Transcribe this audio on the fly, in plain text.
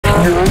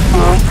Here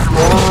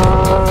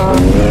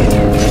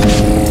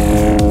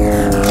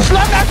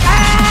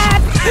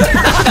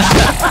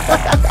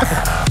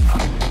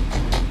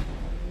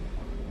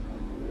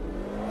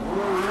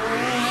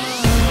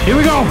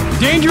we go.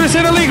 Dangerous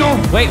and illegal.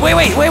 Wait.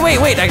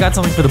 I got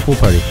something for the pool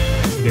party.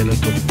 Okay, let's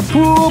go.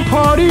 Pool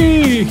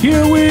party.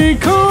 Here we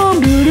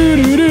come.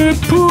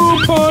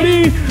 Pool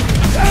party.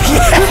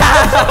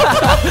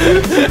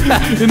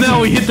 And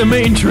now we hit the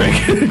main trick.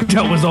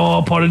 That was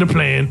all part of the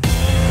plan.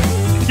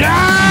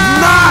 Yeah!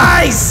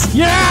 Nice!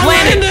 Yeah!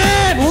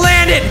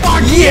 Land it!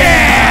 Fuck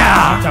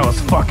Yeah! That was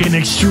fucking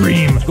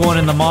extreme. Going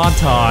in the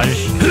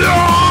montage.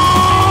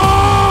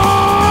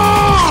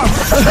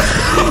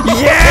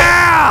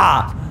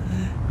 Yeah!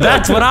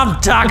 That's what I'm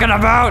talking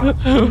about.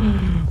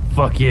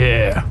 Fuck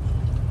yeah.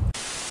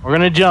 We're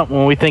gonna jump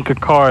when we think a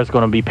car is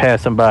gonna be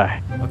passing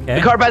by. Okay.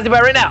 The car passing by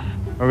right now.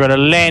 We're gonna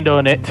land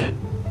on it.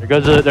 There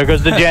goes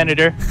the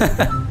janitor.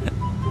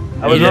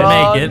 I was didn't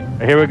wrong. make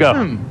it. Here we go.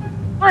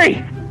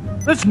 3,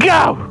 let's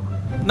go.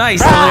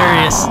 Nice,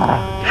 hilarious.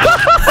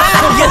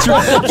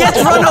 gets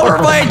run over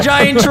by a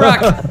giant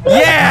truck.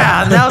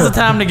 Yeah, now's the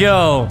time to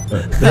go.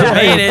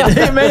 Made it.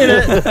 He made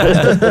it.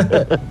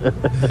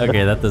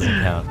 Okay, that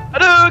doesn't count.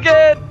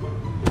 Hadouken!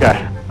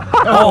 Okay.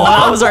 Oh,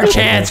 that was our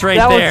chance right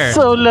that there. was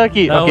so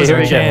lucky. That okay, was here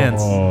our we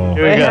chance. Oh.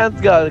 Here My we go.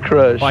 hands got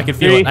crushed. Oh, I can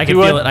feel it. I can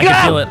feel it. I can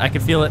feel it. I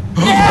can feel it.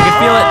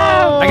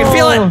 I can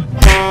feel it.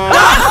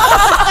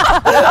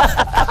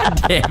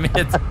 Damn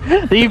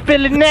it. Do you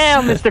feel it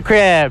now, Mr.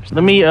 Krabs?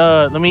 Let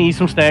me eat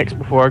some snacks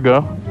before I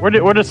go. Where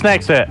the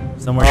snacks at?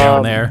 Somewhere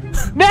down there.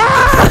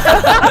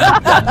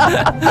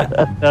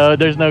 No,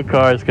 there's no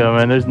cars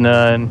coming. There's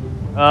none.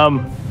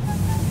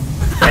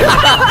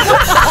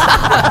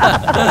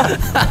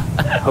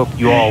 Hope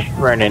you all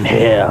burn in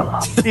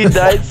hell. He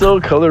died so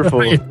colorful.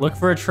 Look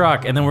for a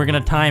truck, and then we're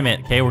gonna time it.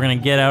 Okay, we're gonna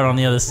get out on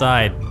the other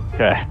side.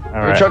 Okay, all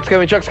right. Truck's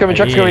coming.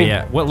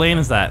 Yeah. What lane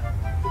is that?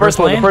 First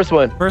one, lane? the first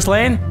one. First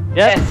lane?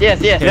 Yes. Yep.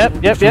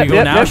 Should we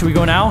go now? Should we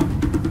go now?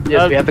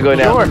 Yes, we have to go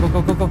now. Sure.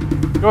 Go.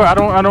 Sure, I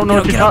don't know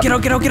what you're talking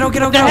about. Get out.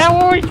 What the hell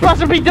are we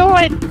supposed to be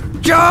doing?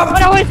 Jump!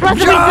 What are we supposed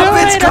to be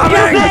doing? It's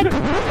coming!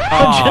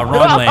 Oh,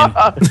 wrong lane.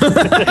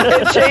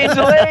 Change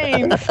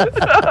lanes.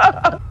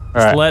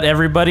 Just let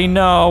everybody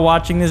know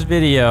watching this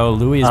video,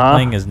 Louis is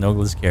playing as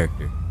Nogla's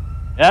character.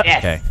 Yep. Yes.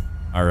 Okay.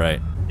 All right.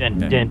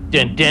 Dun. Oh,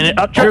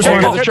 Here's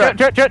one. Oh,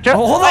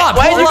 hold on.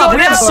 Why did you go We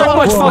have down? so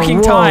much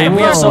fucking time.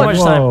 We have so much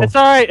time. It's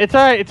alright. It's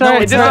alright.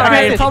 Probably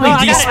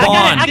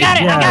despawned. I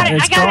got it.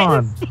 It's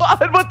gone.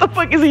 What the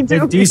fuck is he It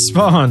doing?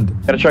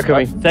 despawned. Got a truck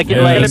coming. Second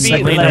Yeah, lane.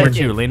 lane number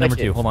two. Lane number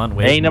two. Hold on.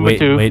 Wait. Lane number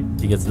two. Wait.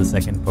 He gets to the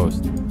second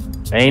post.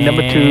 Lane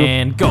number 2.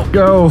 And go.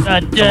 Go.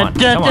 Yeah,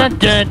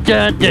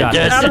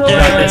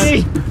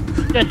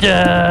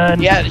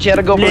 she had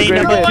to go for a great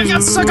hit. I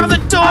got stuck on the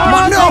door.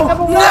 No!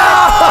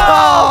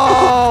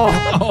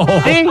 Oh.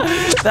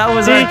 That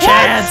was our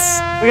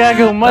chance. We gotta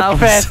go much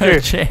faster. Our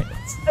chance.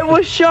 I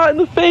was shot in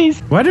the face.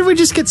 Why did we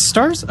just get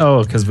stars?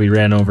 Oh, because we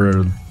ran over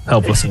a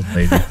helpless old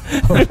lady.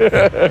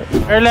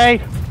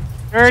 Early.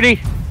 30.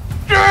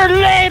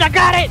 Lane, I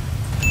got it.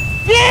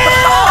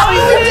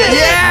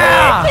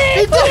 Yeah!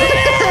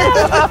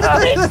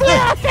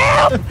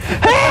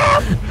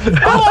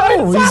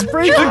 Oh, he's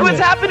breaking. Look what's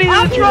happening in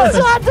the truck.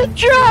 the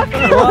truck.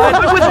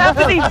 Look what's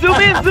happening. Zoom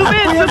in. We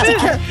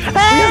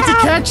have to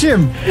catch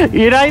him.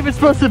 You're not even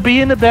supposed to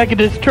be in the back of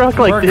this truck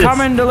like We're this.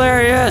 coming,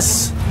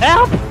 Delirious.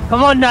 Help!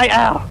 Come on, Night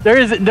Owl. There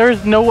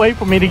is no way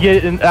for me to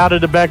get out of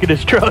the back of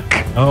this truck.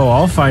 Oh,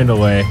 I'll find a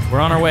way. We're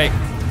on our way.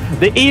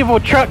 The evil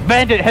truck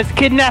bandit has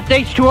kidnapped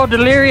H2O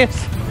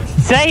Delirious.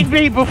 Save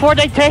me before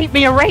they take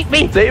me and rape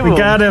me. Save We him.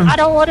 got him. I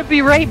don't want to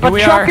be raped by Here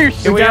we are.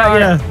 truckers. Here we got are.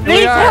 ya. Here we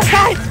Please, are.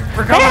 guys.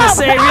 We're coming to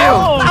save you.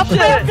 I'm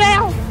fell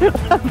down. I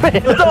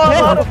saw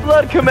a lot of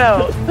blood come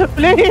out.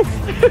 Please.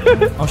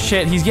 Oh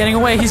shit, he's getting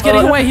away. He's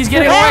getting away. He's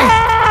getting away.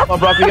 Come on,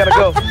 Brock, we gotta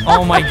go.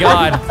 Oh my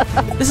god.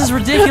 This is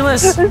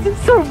ridiculous. This is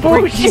so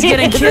bullshit. He's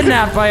getting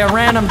kidnapped by a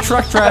random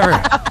truck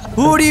driver.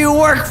 Who do you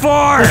work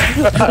for?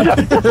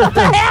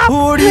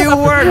 Who do you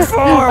work for?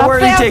 Where are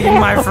you taking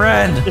my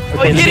friend? Wait, He's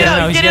get it getting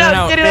out, He's get it getting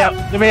out, get it out.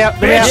 Let me out.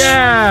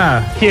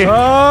 Yeah. Here.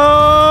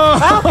 Oh.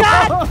 Oh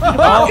God!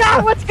 Oh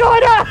God! What's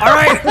going on? All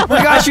right, we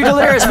got you,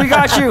 Delirious. We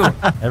got you.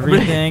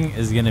 Everything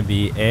is gonna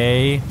be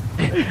okay.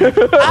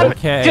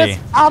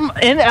 I'm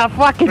in a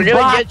fucking We're gonna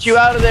box. get you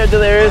out of there,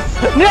 Delirious.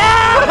 No!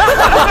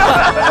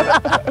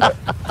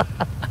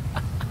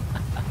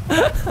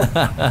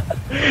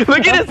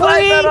 Look at his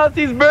light, Vanoss.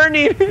 He's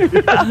burning.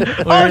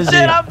 Where Oh is shit,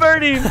 he? I'm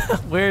burning.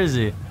 Where is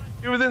he?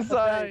 He was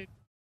inside.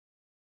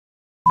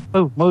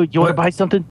 Oh, Mo, you want to buy something?